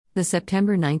The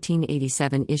September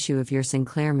 1987 issue of Your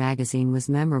Sinclair magazine was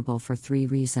memorable for three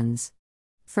reasons.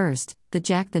 First, the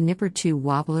Jack the Nipper 2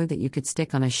 wobbler that you could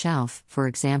stick on a shelf, for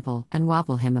example, and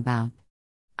wobble him about.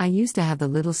 I used to have the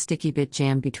little sticky bit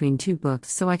jammed between two books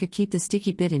so I could keep the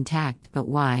sticky bit intact, but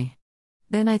why?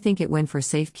 Then I think it went for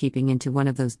safekeeping into one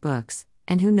of those books,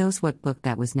 and who knows what book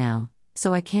that was now,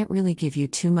 so I can't really give you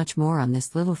too much more on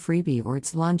this little freebie or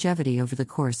its longevity over the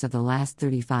course of the last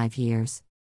 35 years.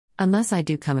 Unless I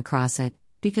do come across it,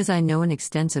 because I know an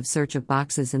extensive search of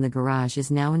boxes in the garage is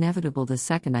now inevitable the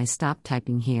second I stop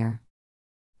typing here.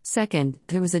 Second,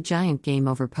 there was a giant Game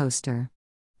Over poster.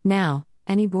 Now,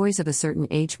 any boys of a certain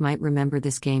age might remember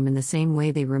this game in the same way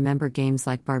they remember games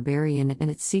like Barbarian and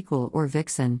its sequel or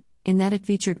Vixen, in that it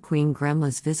featured Queen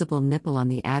Gremla's visible nipple on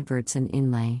the adverts and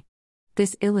inlay.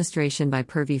 This illustration by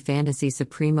Pervy Fantasy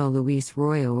Supremo Luis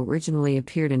Royo originally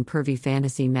appeared in Pervy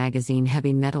Fantasy magazine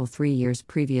Heavy Metal 3 years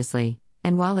previously,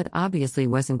 and while it obviously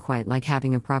wasn't quite like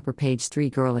having a proper page 3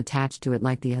 girl attached to it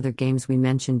like the other games we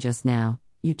mentioned just now,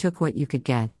 you took what you could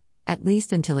get, at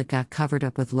least until it got covered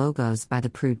up with logos by the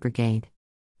Prude Brigade.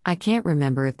 I can't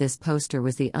remember if this poster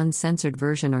was the uncensored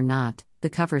version or not. The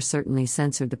cover certainly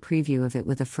censored the preview of it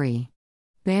with a free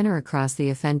banner across the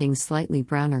offending slightly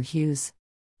browner hues.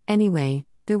 Anyway,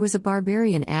 there was a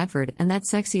Barbarian advert and that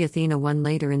sexy Athena one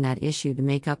later in that issue to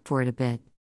make up for it a bit.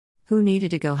 Who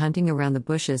needed to go hunting around the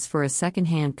bushes for a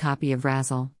second-hand copy of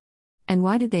Razzle? And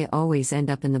why did they always end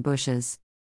up in the bushes?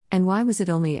 And why was it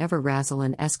only ever Razzle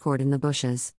and Escort in the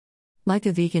bushes? Like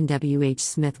a vegan W.H.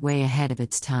 Smith way ahead of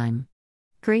its time.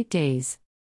 Great days.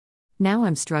 Now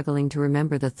I'm struggling to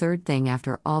remember the third thing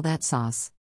after all that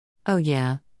sauce. Oh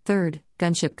yeah, third,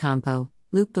 Gunship Compo,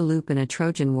 Loop the Loop in a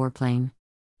Trojan warplane.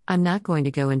 I'm not going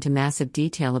to go into massive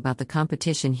detail about the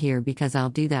competition here because I'll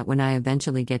do that when I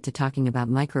eventually get to talking about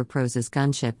Microprose's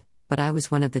Gunship, but I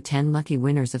was one of the 10 lucky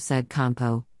winners of said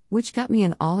compo, which got me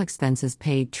an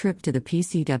all-expenses-paid trip to the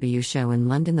PCW show in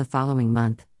London the following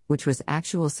month, which was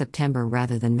actual September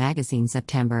rather than magazine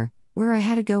September, where I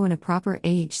had to go in a proper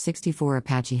AH-64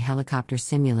 Apache helicopter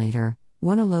simulator,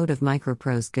 won a load of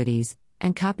Microprose goodies,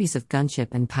 and copies of Gunship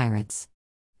and Pirates.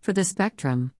 For the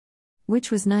Spectrum.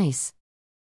 Which was nice.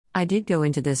 I did go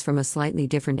into this from a slightly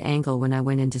different angle when I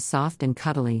went into Soft and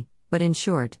Cuddly, but in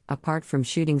short, apart from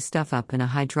shooting stuff up in a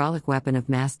hydraulic weapon of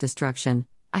mass destruction,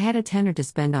 I had a tenner to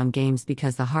spend on games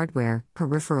because the hardware,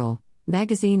 peripheral,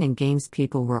 magazine and games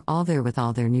people were all there with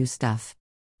all their new stuff.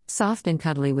 Soft and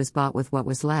Cuddly was bought with what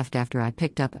was left after I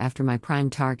picked up after my prime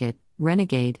target,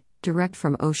 Renegade, direct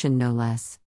from Ocean no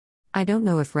less. I don't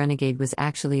know if Renegade was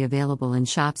actually available in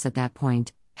shops at that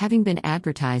point, having been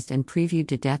advertised and previewed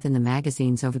to death in the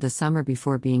magazines over the summer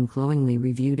before being glowingly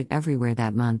reviewed everywhere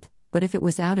that month, but if it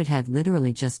was out it had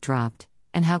literally just dropped,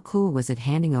 and how cool was it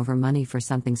handing over money for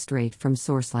something straight from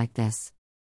source like this.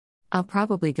 I'll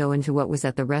probably go into what was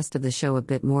at the rest of the show a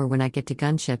bit more when I get to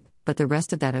Gunship, but the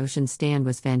rest of that Ocean stand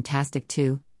was fantastic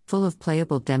too, full of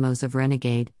playable demos of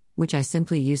Renegade, which I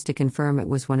simply used to confirm it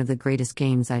was one of the greatest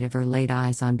games I'd ever laid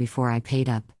eyes on before I paid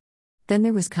up. Then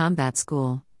there was Combat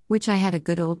School, which I had a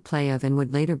good old play of and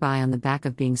would later buy on the back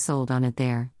of being sold on it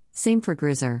there. Same for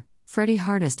Grizzer, Freddy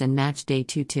Hardest and Match Day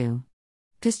 2-2.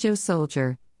 Pisto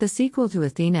Soldier, the sequel to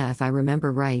Athena if I remember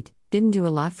right, didn't do a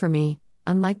lot for me,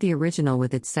 unlike the original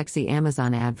with its sexy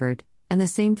Amazon advert, and the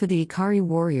same for the Ikari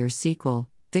Warriors sequel,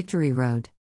 Victory Road.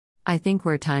 I think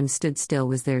Where Time Stood Still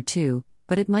was there too,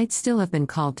 but it might still have been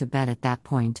called to bed at that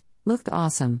point. Looked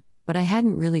awesome, but I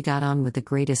hadn't really got on with The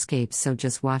Great Escape so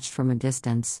just watched from a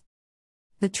distance.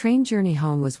 The train journey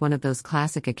home was one of those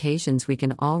classic occasions we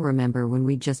can all remember when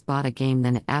we just bought a game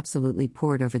then absolutely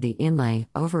poured over the inlay,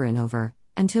 over and over,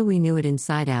 until we knew it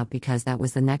inside out because that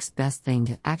was the next best thing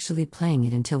to actually playing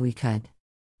it until we could.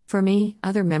 For me,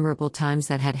 other memorable times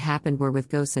that had happened were with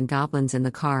Ghosts and Goblins in the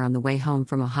car on the way home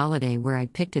from a holiday where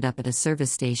I'd picked it up at a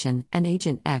service station, and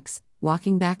Agent X,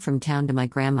 walking back from town to my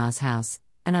grandma's house,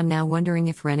 and I'm now wondering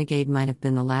if Renegade might have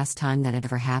been the last time that had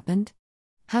ever happened?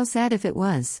 How sad if it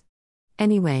was.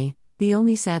 Anyway, the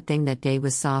only sad thing that day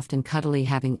was Soft and Cuddly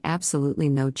having absolutely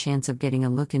no chance of getting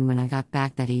a look in when I got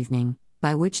back that evening,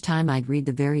 by which time I'd read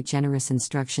the very generous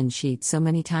instruction sheet so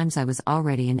many times I was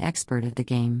already an expert at the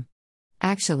game.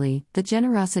 Actually, the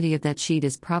generosity of that sheet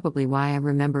is probably why I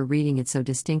remember reading it so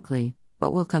distinctly,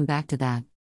 but we'll come back to that.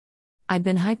 I'd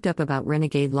been hyped up about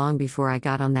Renegade long before I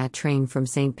got on that train from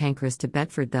St. Pancras to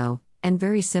Bedford though, and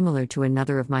very similar to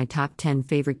another of my top 10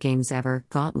 favorite games ever,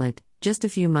 Gauntlet, just a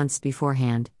few months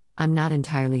beforehand. I'm not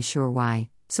entirely sure why,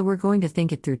 so we're going to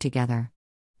think it through together.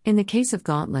 In the case of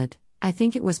Gauntlet, I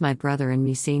think it was my brother and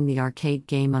me seeing the arcade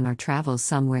game on our travels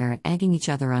somewhere, egging each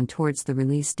other on towards the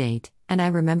release date, and I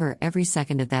remember every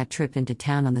second of that trip into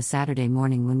town on the Saturday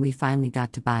morning when we finally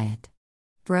got to buy it.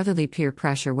 Brotherly peer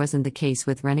pressure wasn't the case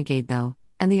with Renegade though,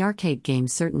 and the arcade game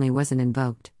certainly wasn't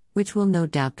invoked, which we'll no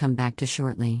doubt come back to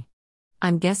shortly.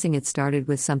 I'm guessing it started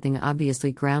with something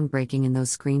obviously groundbreaking in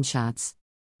those screenshots.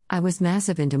 I was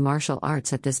massive into martial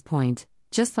arts at this point,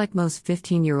 just like most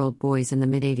 15-year-old boys in the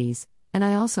mid-80s, and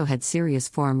I also had serious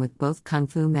form with both Kung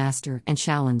Fu Master and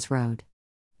Shaolin's Road.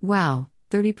 Wow,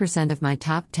 30% of my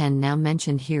top 10 now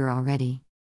mentioned here already.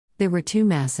 There were two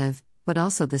massive, but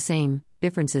also the same,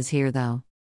 differences here though.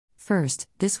 First,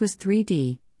 this was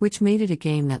 3D, which made it a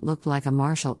game that looked like a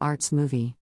martial arts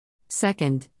movie.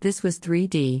 Second, this was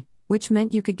 3D, which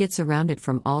meant you could get surrounded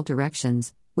from all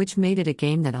directions, which made it a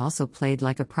game that also played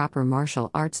like a proper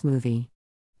martial arts movie.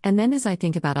 And then as I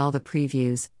think about all the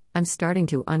previews, I'm starting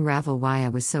to unravel why I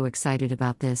was so excited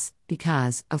about this,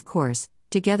 because, of course,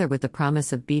 together with the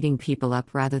promise of beating people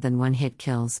up rather than one-hit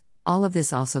kills, all of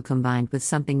this also combined with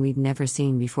something we'd never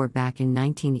seen before back in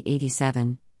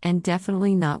 1987, and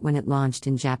definitely not when it launched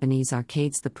in Japanese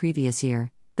arcades the previous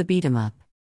year, the beat-em-up.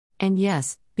 And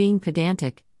yes, being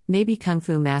pedantic, maybe Kung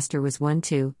Fu Master was one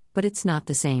too, but it's not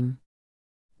the same.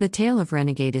 The tale of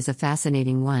Renegade is a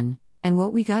fascinating one, and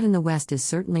what we got in the West is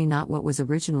certainly not what was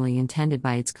originally intended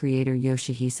by its creator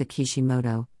Yoshihisa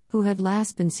Kishimoto, who had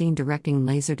last been seen directing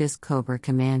Laserdisc Cobra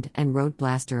Command and Road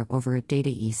Blaster over at Data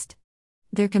East.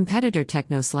 Their competitor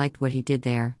Technos liked what he did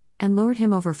there, and lured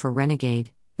him over for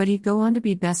Renegade, but he'd go on to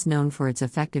be best known for its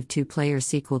effective two-player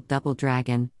sequel Double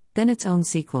Dragon, then its own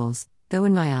sequels, though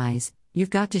in my eyes, you've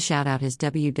got to shout out his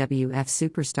WWF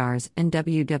Superstars and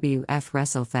WWF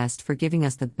WrestleFest for giving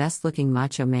us the best-looking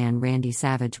Macho Man Randy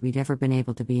Savage we'd ever been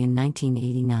able to be in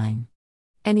 1989.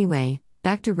 Anyway,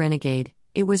 back to Renegade.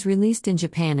 It was released in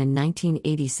Japan in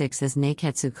 1986 as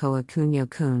Neiketsu Koa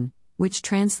Kunio-kun, which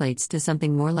translates to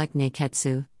something more like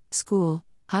Neiketsu, school,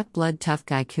 hot blood tough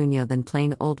guy Kunio than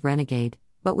plain old Renegade,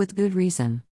 but with good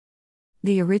reason.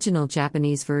 The original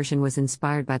Japanese version was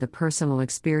inspired by the personal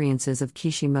experiences of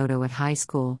Kishimoto at high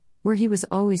school, where he was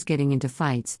always getting into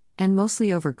fights, and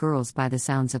mostly over girls by the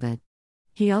sounds of it.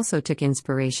 He also took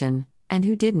inspiration, and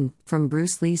who didn't, from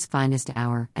Bruce Lee's Finest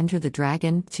Hour, Enter the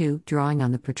Dragon, too, drawing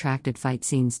on the protracted fight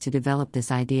scenes to develop this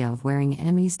idea of wearing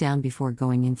enemies down before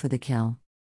going in for the kill.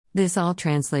 This all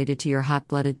translated to your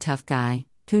hot-blooded tough guy,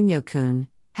 Kunio-kun,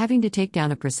 having to take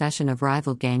down a procession of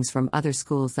rival gangs from other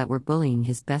schools that were bullying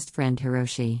his best friend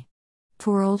Hiroshi.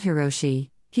 Poor old Hiroshi,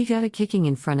 he got a kicking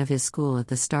in front of his school at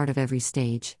the start of every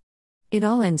stage. It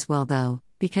all ends well though,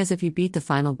 because if you beat the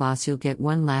final boss you'll get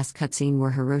one last cutscene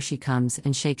where Hiroshi comes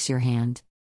and shakes your hand.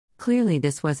 Clearly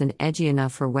this wasn't edgy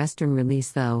enough for Western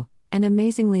release though, and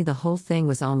amazingly the whole thing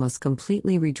was almost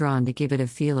completely redrawn to give it a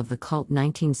feel of the cult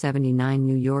 1979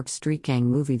 New York street gang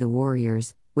movie The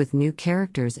Warriors, with new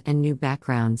characters and new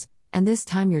backgrounds, and this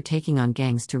time you're taking on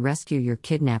gangs to rescue your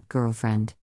kidnapped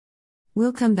girlfriend.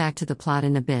 We'll come back to the plot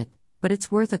in a bit, but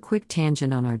it's worth a quick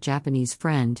tangent on our Japanese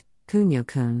friend,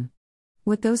 Kunio-kun.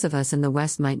 What those of us in the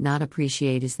West might not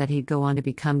appreciate is that he'd go on to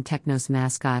become Technos'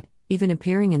 mascot, even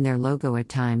appearing in their logo at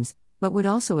times, but would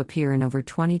also appear in over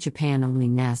 20 Japan-only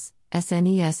NES,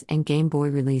 SNES, and Game Boy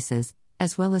releases,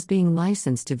 as well as being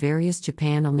licensed to various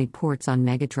Japan-only ports on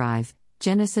Mega Drive,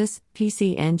 Genesis,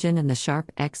 PC Engine and the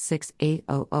Sharp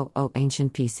X68000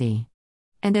 Ancient PC.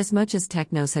 And as much as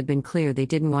Technos had been clear they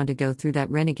didn't want to go through that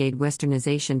Renegade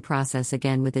westernization process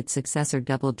again with its successor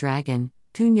Double Dragon,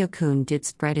 Kunio-kun did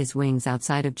spread his wings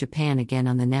outside of Japan again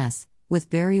on the NES, with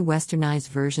very westernized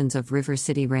versions of River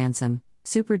City Ransom,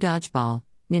 Super Dodgeball,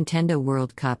 Nintendo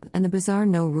World Cup and the bizarre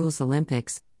No Rules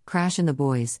Olympics, Crash and the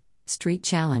Boys, Street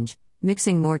Challenge,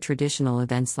 mixing more traditional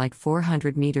events like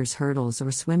 400 meters hurdles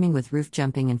or swimming with roof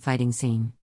jumping and fighting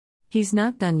scene. He's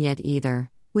not done yet either,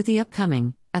 with the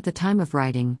upcoming, at the time of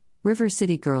writing, River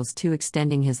City Girls 2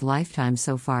 extending his lifetime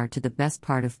so far to the best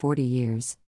part of 40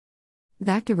 years.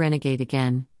 Back to Renegade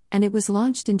again, and it was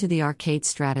launched into the arcade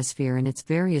stratosphere in its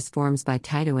various forms by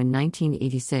Taito in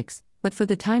 1986, but for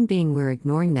the time being we're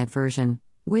ignoring that version,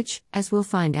 which, as we'll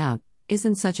find out,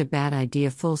 isn't such a bad idea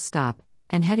full stop,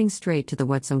 and heading straight to the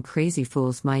what some crazy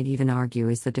fools might even argue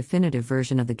is the definitive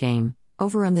version of the game,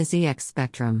 over on the ZX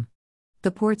Spectrum.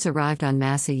 The ports arrived en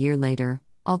masse a year later,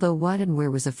 although what and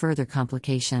where was a further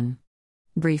complication.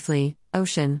 Briefly,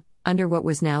 Ocean, under what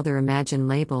was now their Imagine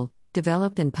label,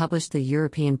 developed and published the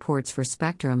European ports for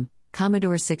Spectrum,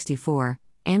 Commodore 64,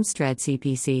 Amstrad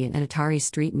CPC and Atari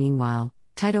ST. Meanwhile,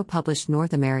 Taito published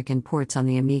North American ports on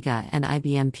the Amiga and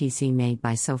IBM PC made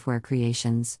by Software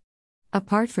Creations.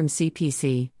 Apart from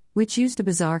CPC, which used a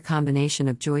bizarre combination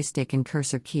of joystick and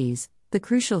cursor keys. The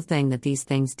crucial thing that these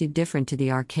things did different to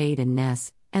the arcade and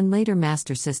NES, and later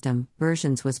Master System,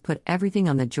 versions was put everything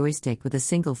on the joystick with a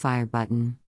single fire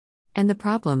button. And the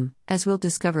problem, as we'll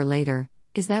discover later,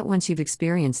 is that once you've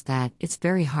experienced that, it's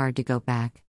very hard to go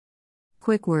back.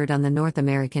 Quick word on the North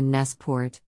American NES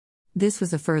port. This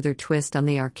was a further twist on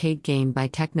the arcade game by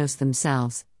Technos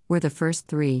themselves, where the first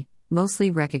 3,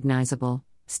 mostly recognizable,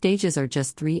 stages are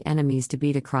just 3 enemies to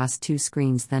beat across 2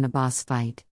 screens, then a boss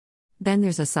fight. Then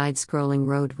there's a side-scrolling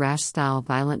road rash-style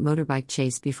violent motorbike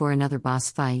chase before another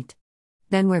boss fight.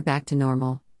 Then we're back to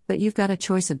normal, but you've got a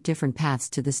choice of different paths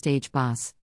to the stage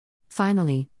boss.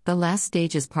 Finally, the last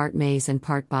stage is part maze and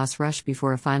part boss rush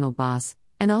before a final boss,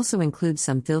 and also includes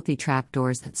some filthy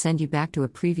trapdoors that send you back to a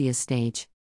previous stage.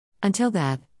 Until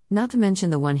that, not to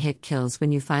mention the one-hit kills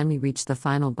when you finally reach the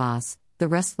final boss, the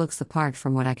rest looks the part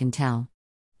from what I can tell.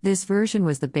 This version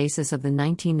was the basis of the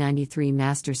 1993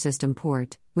 Master System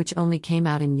port, which only came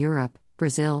out in Europe,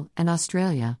 Brazil, and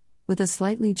Australia, with a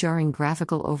slightly jarring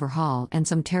graphical overhaul and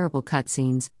some terrible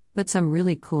cutscenes, but some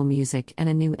really cool music and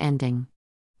a new ending.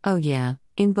 Oh yeah,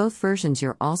 in both versions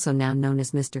you're also now known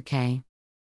as Mr. K.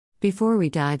 Before we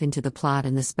dive into the plot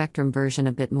and the Spectrum version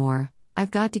a bit more, I've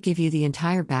got to give you the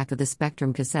entire back of the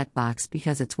Spectrum cassette box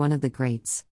because it's one of the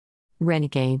greats.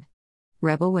 Renegade.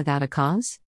 Rebel without a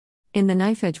cause? In the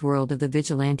knife-edge world of the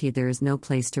vigilante there is no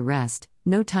place to rest,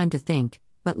 no time to think,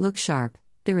 but look sharp,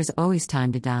 there is always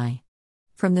time to die.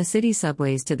 From the city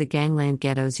subways to the gangland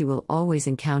ghettos you will always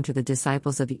encounter the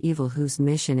disciples of evil whose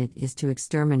mission it is to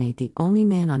exterminate the only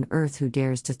man on earth who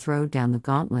dares to throw down the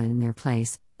gauntlet in their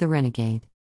place, the renegade.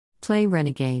 Play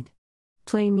renegade.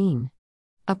 Play mean.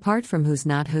 Apart from who's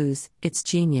not who's, it's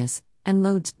genius, and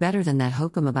loads better than that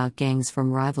hokum about gangs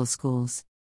from rival schools.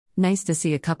 Nice to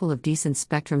see a couple of decent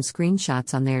Spectrum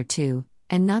screenshots on there too,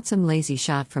 and not some lazy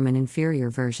shot from an inferior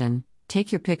version.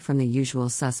 Take your pick from the usual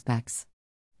suspects.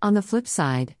 On the flip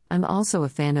side, I'm also a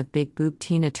fan of big boob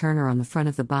Tina Turner on the front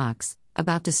of the box,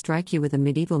 about to strike you with a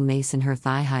medieval mace in her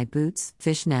thigh-high boots,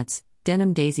 fishnets,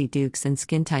 denim Daisy Dukes and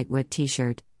skin-tight wet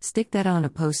t-shirt. Stick that on a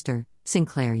poster,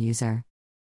 Sinclair user.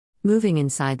 Moving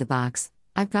inside the box,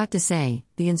 I've got to say,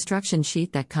 the instruction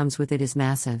sheet that comes with it is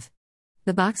massive.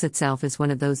 The box itself is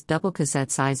one of those double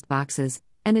cassette-sized boxes,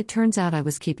 and it turns out I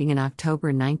was keeping an October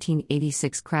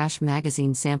 1986 Crash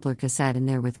magazine sampler cassette in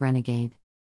there with Renegade.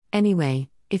 Anyway,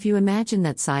 if you imagine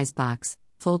that size box,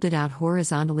 fold it out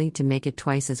horizontally to make it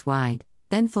twice as wide,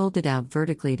 then fold it out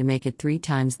vertically to make it 3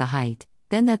 times the height,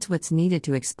 then that's what's needed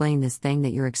to explain this thing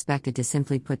that you're expected to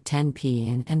simply put 10p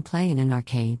in and play in an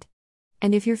arcade.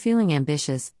 And if you're feeling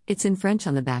ambitious, it's in French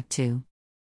on the back too.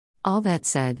 All that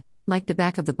said, like the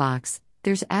back of the box,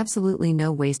 there's absolutely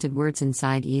no wasted words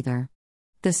inside either.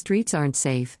 The streets aren't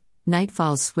safe, night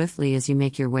falls swiftly as you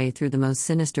make your way through the most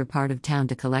sinister part of town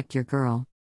to collect your girl.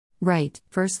 Right,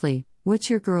 firstly,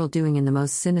 what's your girl doing in the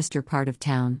most sinister part of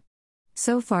town?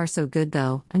 So far so good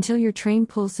though, until your train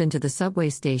pulls into the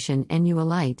subway station and you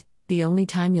alight, the only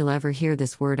time you'll ever hear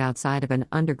this word outside of an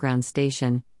underground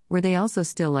station, where they also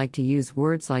still like to use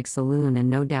words like saloon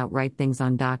and no doubt write things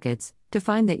on dockets, to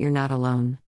find that you're not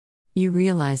alone. You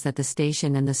realize that the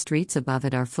station and the streets above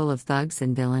it are full of thugs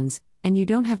and villains, and you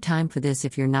don't have time for this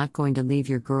if you're not going to leave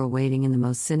your girl waiting in the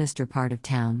most sinister part of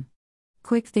town.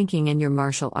 Quick thinking and your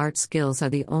martial arts skills are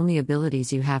the only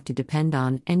abilities you have to depend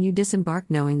on, and you disembark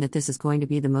knowing that this is going to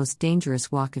be the most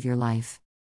dangerous walk of your life.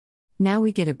 Now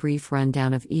we get a brief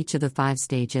rundown of each of the 5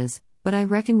 stages, but I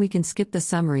reckon we can skip the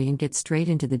summary and get straight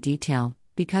into the detail,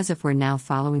 because if we're now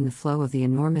following the flow of the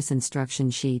enormous instruction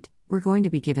sheet, we're going to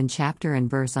be given chapter and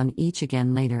verse on each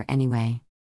again later anyway.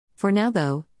 For now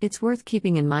though, it's worth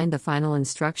keeping in mind the final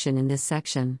instruction in this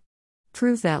section.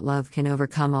 Prove that love can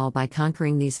overcome all by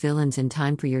conquering these villains in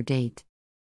time for your date.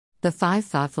 The 5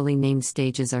 thoughtfully named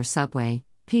stages are Subway,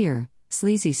 Pier,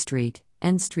 Sleazy Street,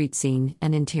 End Street Scene,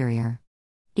 and Interior.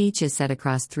 Each is set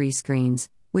across 3 screens,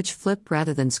 which flip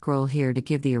rather than scroll here to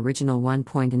give the original 1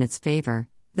 point in its favor,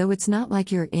 though it's not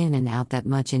like you're in and out that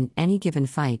much in any given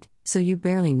fight, so you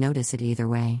barely notice it either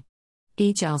way.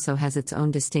 Each also has its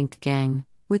own distinct gang,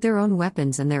 with their own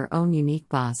weapons and their own unique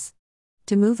boss.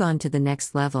 To move on to the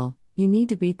next level, you need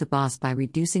to beat the boss by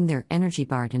reducing their energy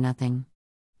bar to nothing.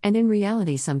 And in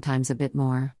reality sometimes a bit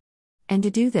more. And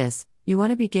to do this, you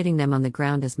want to be getting them on the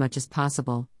ground as much as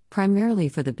possible, primarily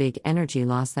for the big energy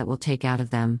loss that will take out of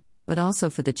them, but also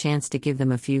for the chance to give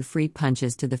them a few free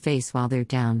punches to the face while they're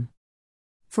down.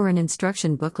 For an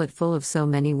instruction booklet full of so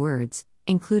many words,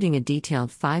 including a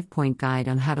detailed 5-point guide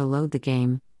on how to load the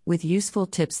game, with useful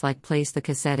tips like place the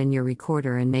cassette in your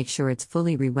recorder and make sure it's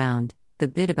fully rewound, the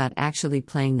bit about actually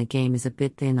playing the game is a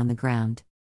bit thin on the ground.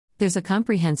 There's a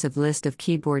comprehensive list of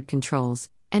keyboard controls,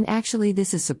 and actually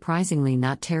this is surprisingly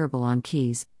not terrible on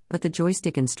keys, but the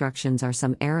joystick instructions are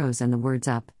some arrows and the words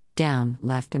up, down,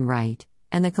 left and right,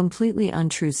 and the completely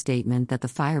untrue statement that the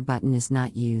fire button is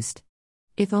not used.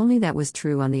 If only that was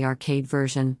true on the arcade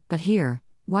version, but here,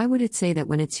 why would it say that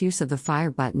when its use of the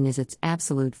fire button is its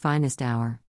absolute finest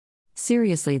hour?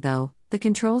 Seriously though, the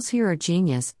controls here are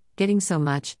genius, getting so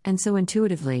much, and so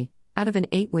intuitively, out of an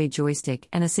 8-way joystick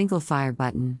and a single fire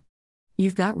button.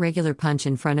 You've got regular punch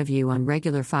in front of you on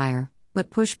regular fire,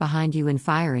 but push behind you in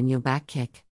fire and you'll back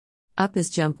kick. Up is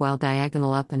jump while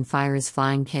diagonal up and fire is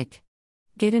flying kick.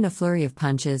 Get in a flurry of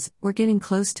punches, or getting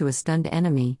close to a stunned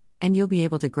enemy, and you'll be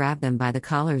able to grab them by the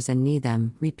collars and knee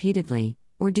them, repeatedly,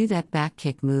 or do that back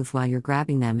kick move while you're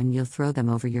grabbing them and you'll throw them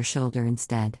over your shoulder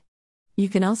instead. You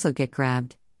can also get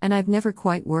grabbed, and I've never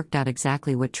quite worked out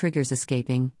exactly what triggers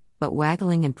escaping, but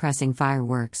waggling and pressing fire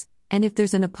works, and if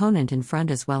there's an opponent in front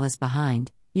as well as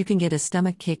behind, you can get a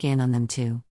stomach kick in on them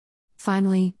too.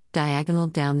 Finally, diagonal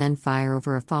down then fire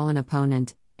over a fallen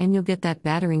opponent, and you'll get that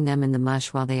battering them in the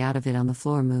mush while they out of it on the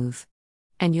floor move.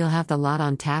 And you'll have the lot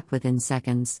on tap within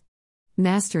seconds.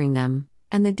 Mastering them,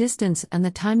 and the distance and the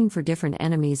timing for different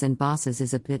enemies and bosses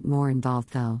is a bit more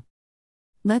involved though.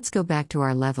 Let's go back to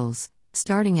our levels,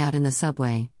 starting out in the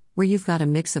subway, where you've got a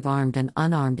mix of armed and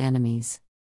unarmed enemies.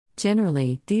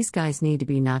 Generally, these guys need to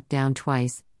be knocked down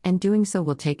twice, and doing so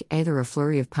will take either a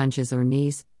flurry of punches or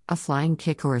knees, a flying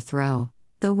kick or a throw,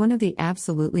 though one of the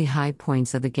absolutely high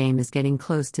points of the game is getting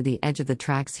close to the edge of the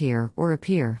tracks here or up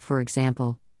here, for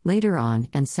example, later on,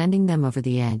 and sending them over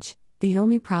the edge. The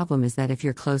only problem is that if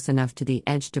you're close enough to the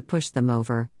edge to push them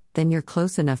over, then you're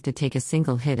close enough to take a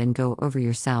single hit and go over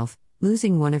yourself,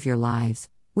 losing one of your lives,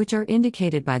 which are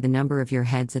indicated by the number of your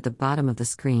heads at the bottom of the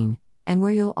screen, and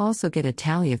where you'll also get a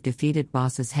tally of defeated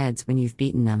bosses' heads when you've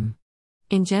beaten them.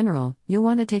 In general, you'll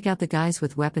want to take out the guys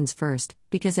with weapons first,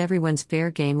 because everyone's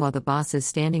fair game while the boss is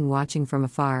standing watching from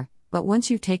afar, but once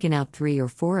you've taken out 3 or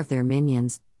 4 of their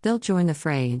minions, they'll join the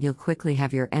fray and you'll quickly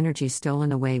have your energy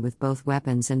stolen away with both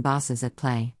weapons and bosses at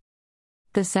play.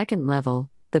 The second level,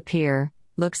 the pier,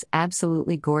 looks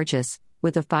absolutely gorgeous,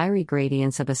 with the fiery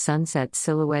gradients of a sunset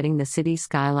silhouetting the city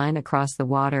skyline across the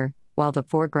water, while the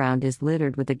foreground is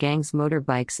littered with the gang's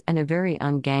motorbikes and a very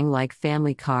ungang-like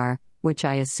family car, which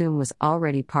I assume was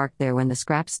already parked there when the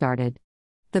scrap started.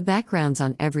 The backgrounds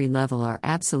on every level are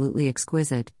absolutely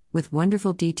exquisite, with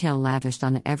wonderful detail lavished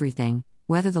on everything,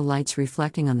 whether the lights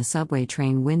reflecting on the subway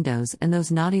train windows and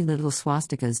those naughty little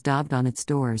swastikas daubed on its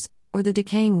doors, or the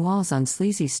decaying walls on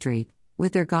Sleazy Street,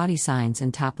 with their gaudy signs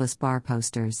and topless bar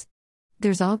posters.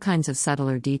 There's all kinds of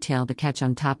subtler detail to catch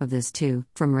on top of this too,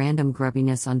 from random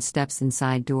grubbiness on steps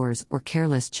inside doors or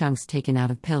careless chunks taken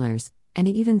out of pillars, and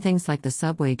even things like the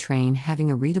subway train having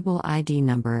a readable ID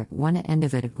number at one end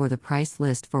of it or the price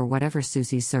list for whatever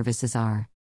Susie's services are.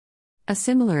 A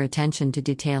similar attention to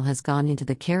detail has gone into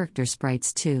the character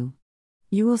sprites too.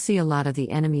 You will see a lot of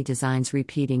the enemy designs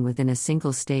repeating within a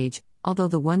single stage, although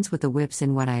the ones with the whips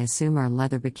in what I assume are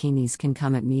leather bikinis can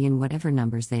come at me in whatever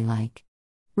numbers they like.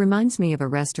 Reminds me of a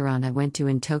restaurant I went to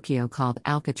in Tokyo called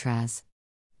Alcatraz.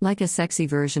 Like a sexy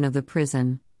version of the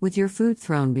prison, with your food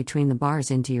thrown between the bars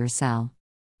into your cell.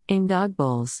 In dog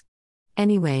bowls.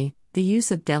 Anyway, the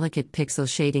use of delicate pixel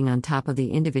shading on top of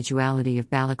the individuality of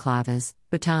balaclavas,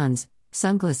 batons,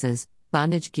 sunglasses,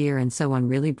 bondage gear and so on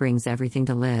really brings everything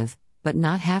to live, but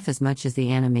not half as much as the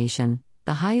animation.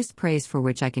 The highest praise for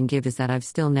which I can give is that I've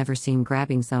still never seen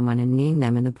grabbing someone and kneeing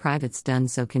them in the privates done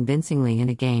so convincingly in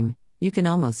a game. You can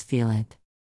almost feel it.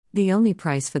 The only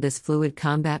price for this fluid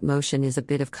combat motion is a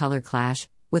bit of color clash,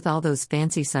 with all those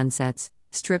fancy sunsets,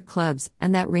 strip clubs,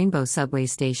 and that rainbow subway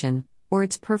station, or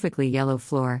its perfectly yellow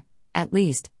floor, at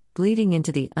least, bleeding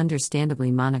into the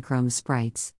understandably monochrome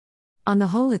sprites. On the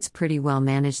whole it's pretty well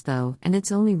managed though, and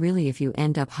it's only really if you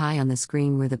end up high on the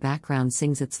screen where the background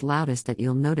sings its loudest that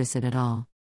you'll notice it at all.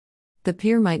 The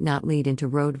pier might not lead into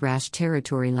road rash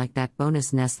territory like that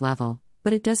bonus nest level,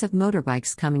 but it does have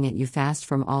motorbikes coming at you fast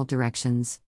from all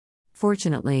directions.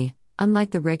 Fortunately,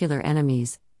 unlike the regular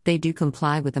enemies, they do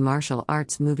comply with the martial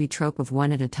arts movie trope of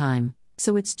one at a time,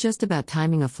 so it's just about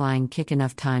timing a flying kick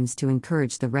enough times to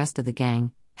encourage the rest of the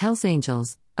gang, Hell's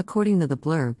Angels, according to the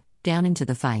blurb, down into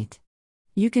the fight.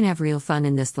 You can have real fun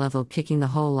in this level kicking the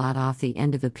whole lot off the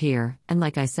end of the pier, and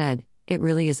like I said, it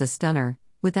really is a stunner,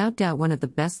 without doubt one of the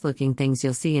best looking things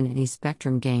you'll see in any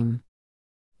Spectrum game.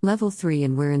 Level 3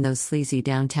 and we're in those sleazy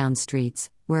downtown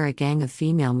streets, where a gang of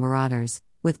female marauders,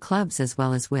 with clubs as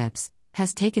well as whips,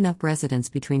 has taken up residence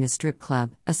between a strip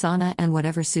club, a sauna and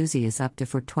whatever Susie is up to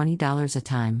for $20 a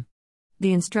time.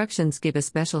 The instructions give a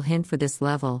special hint for this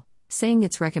level, saying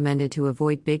it's recommended to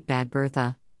avoid Big Bad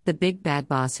Bertha, the big bad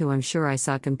boss who I'm sure I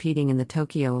saw competing in the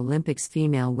Tokyo Olympics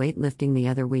female weightlifting the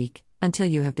other week, until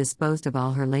you have disposed of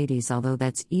all her ladies, although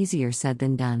that's easier said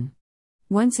than done.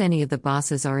 Once any of the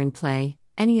bosses are in play,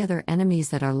 any other enemies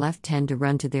that are left tend to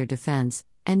run to their defense,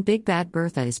 and Big Bad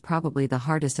Bertha is probably the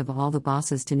hardest of all the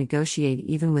bosses to negotiate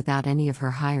even without any of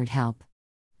her hired help.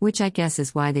 Which I guess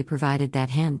is why they provided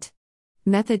that hint.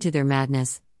 Method to their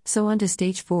madness, so on to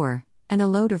stage 4, and a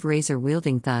load of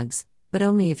razor-wielding thugs, but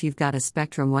only if you've got a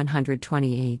Spectrum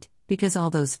 128, because all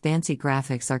those fancy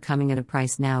graphics are coming at a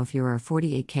price now if you're a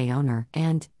 48K owner,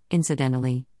 and,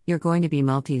 incidentally, you're going to be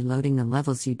multi-loading the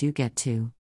levels you do get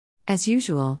to. As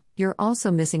usual, you're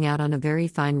also missing out on a very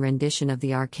fine rendition of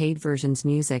the arcade version's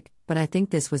music, but I think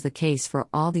this was the case for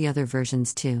all the other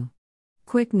versions too.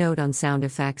 Quick note on sound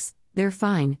effects, they're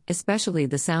fine, especially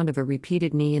the sound of a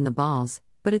repeated knee in the balls,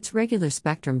 but it's regular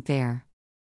Spectrum fare.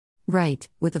 Right,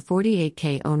 with the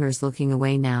 48K owners looking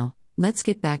away now, let's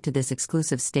get back to this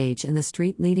exclusive stage and the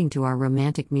street leading to our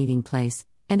romantic meeting place,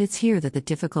 and it's here that the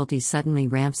difficulty suddenly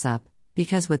ramps up,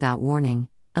 because without warning,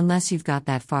 unless you've got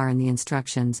that far in the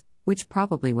instructions, which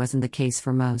probably wasn't the case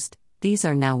for most, these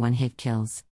are now one-hit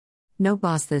kills. No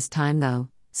boss this time though,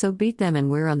 so beat them and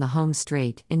we're on the home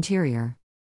straight. Interior.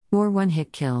 More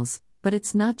one-hit kills, but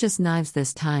it's not just knives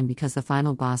this time because the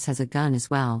final boss has a gun as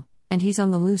well, and he's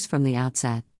on the loose from the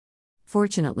outset.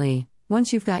 Fortunately,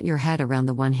 once you've got your head around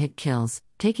the one-hit kills,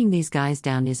 taking these guys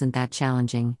down isn't that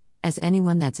challenging, as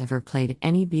anyone that's ever played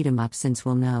any beat-em-up since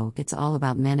will know it's all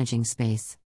about managing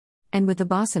space. And with the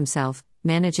boss himself,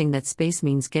 managing that space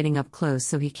means getting up close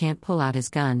so he can't pull out his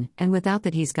gun, and without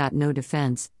that he's got no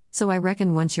defense, so I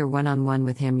reckon once you're one-on-one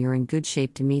with him you're in good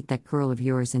shape to meet that girl of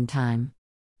yours in time.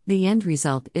 The end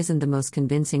result isn't the most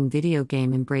convincing video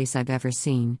game embrace I've ever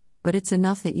seen, but it's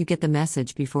enough that you get the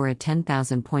message before a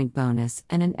 10,000 point bonus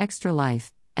and an extra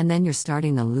life, and then you're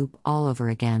starting the loop all over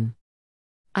again.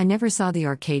 I never saw the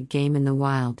arcade game in the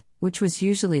wild, which was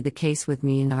usually the case with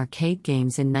me in arcade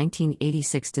games in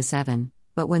 1986-7,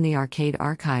 but when the Arcade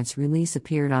Archives release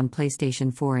appeared on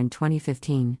PlayStation 4 in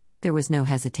 2015, there was no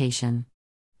hesitation.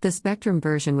 The Spectrum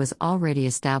version was already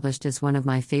established as one of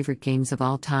my favorite games of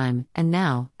all time, and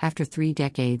now, after 3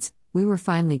 decades, we were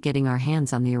finally getting our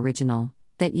hands on the original.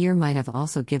 That year might have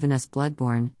also given us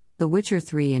Bloodborne, The Witcher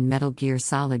 3 and Metal Gear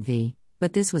Solid V,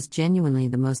 but this was genuinely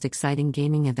the most exciting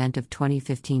gaming event of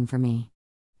 2015 for me.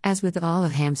 As with all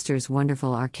of Hamster's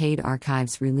wonderful Arcade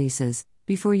Archives releases,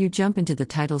 before you jump into the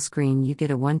title screen you get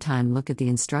a one-time look at the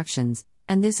instructions,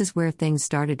 and this is where things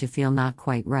started to feel not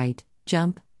quite right.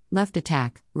 Jump, left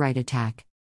attack, right attack.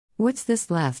 What's this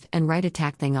left and right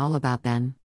attack thing all about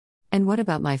then? And what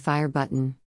about my fire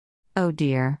button? Oh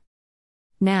dear.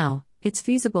 Now, it's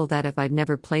feasible that if I'd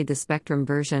never played the Spectrum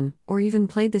version, or even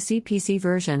played the CPC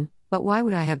version, but why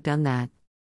would I have done that?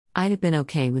 I'd have been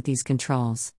okay with these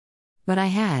controls. But I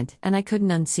had, and I couldn't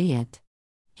unsee it.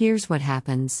 Here's what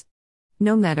happens.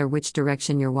 No matter which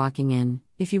direction you're walking in,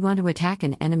 if you want to attack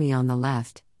an enemy on the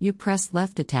left, you press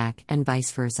left attack and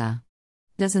vice versa.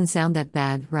 Doesn't sound that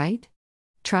bad, right?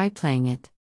 Try playing it.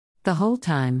 The whole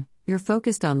time, you're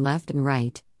focused on left and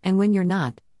right, and when you're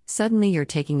not, suddenly you're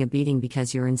taking a beating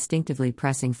because you're instinctively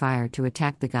pressing fire to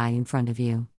attack the guy in front of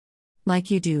you.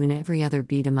 Like you do in every other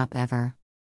beat-em-up ever.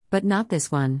 But not this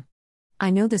one. I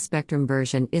know the Spectrum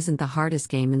version isn't the hardest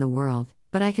game in the world,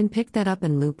 but I can pick that up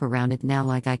and loop around it now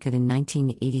like I could in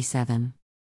 1987.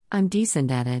 I'm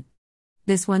decent at it.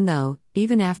 This one though,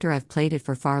 even after I've played it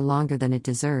for far longer than it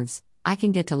deserves, I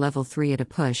can get to level 3 at a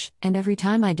push, and every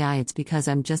time I die it's because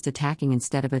I'm just attacking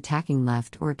instead of attacking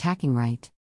left or attacking right.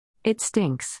 It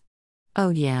stinks. Oh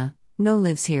yeah, no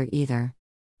lives here either.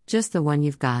 Just the one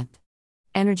you've got.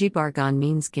 Energy bar gone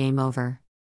means game over.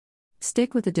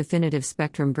 Stick with the definitive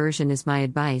Spectrum version is my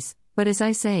advice, but as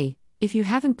I say, if you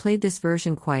haven't played this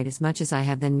version quite as much as I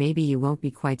have then maybe you won't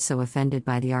be quite so offended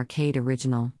by the arcade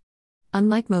original.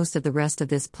 Unlike most of the rest of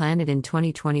this planet in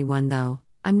 2021 though,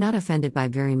 I'm not offended by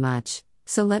very much,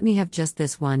 so let me have just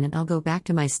this one and I'll go back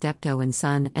to my Steptoe and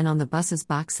Son and On the Buses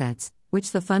box sets,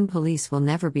 which the fun police will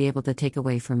never be able to take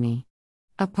away from me.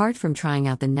 Apart from trying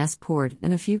out the NES port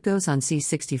and a few goes on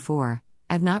C64,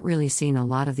 I've not really seen a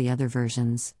lot of the other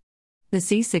versions. The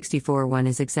C64 one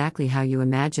is exactly how you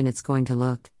imagine it's going to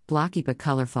look, blocky but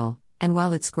colorful, and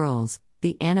while it scrolls,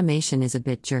 the animation is a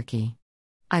bit jerky.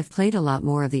 I've played a lot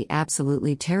more of the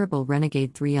absolutely terrible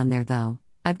Renegade 3 on there though.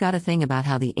 I've got a thing about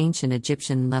how the ancient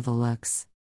Egyptian level looks.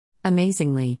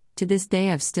 Amazingly, to this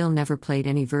day I've still never played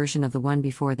any version of the one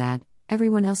before that,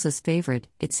 everyone else's favorite,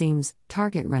 it seems,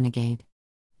 Target Renegade.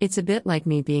 It's a bit like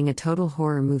me being a total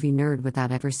horror movie nerd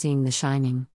without ever seeing The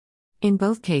Shining. In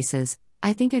both cases,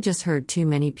 I think I just heard too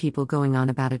many people going on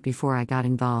about it before I got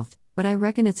involved, but I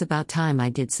reckon it's about time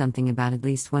I did something about at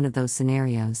least one of those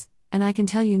scenarios, and I can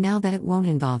tell you now that it won't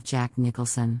involve Jack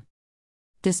Nicholson.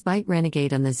 Despite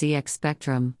Renegade on the ZX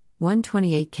Spectrum,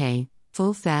 128K,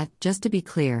 full fat, just to be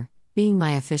clear, being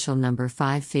my official number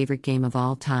 5 favorite game of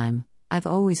all time, I've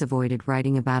always avoided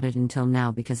writing about it until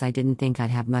now because I didn't think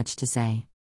I'd have much to say.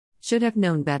 Should have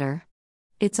known better.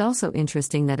 It's also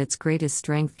interesting that its greatest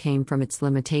strength came from its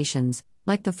limitations,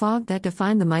 like the fog that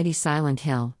defined the mighty Silent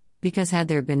Hill, because had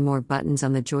there been more buttons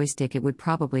on the joystick it would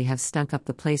probably have stunk up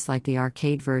the place like the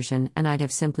arcade version and I'd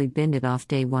have simply binned it off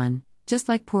day one, just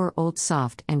like poor old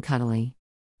Soft and Cuddly.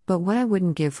 But what I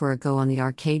wouldn't give for a go on the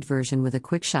arcade version with a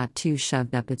QuickShot 2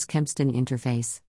 shoved up its Kempston interface.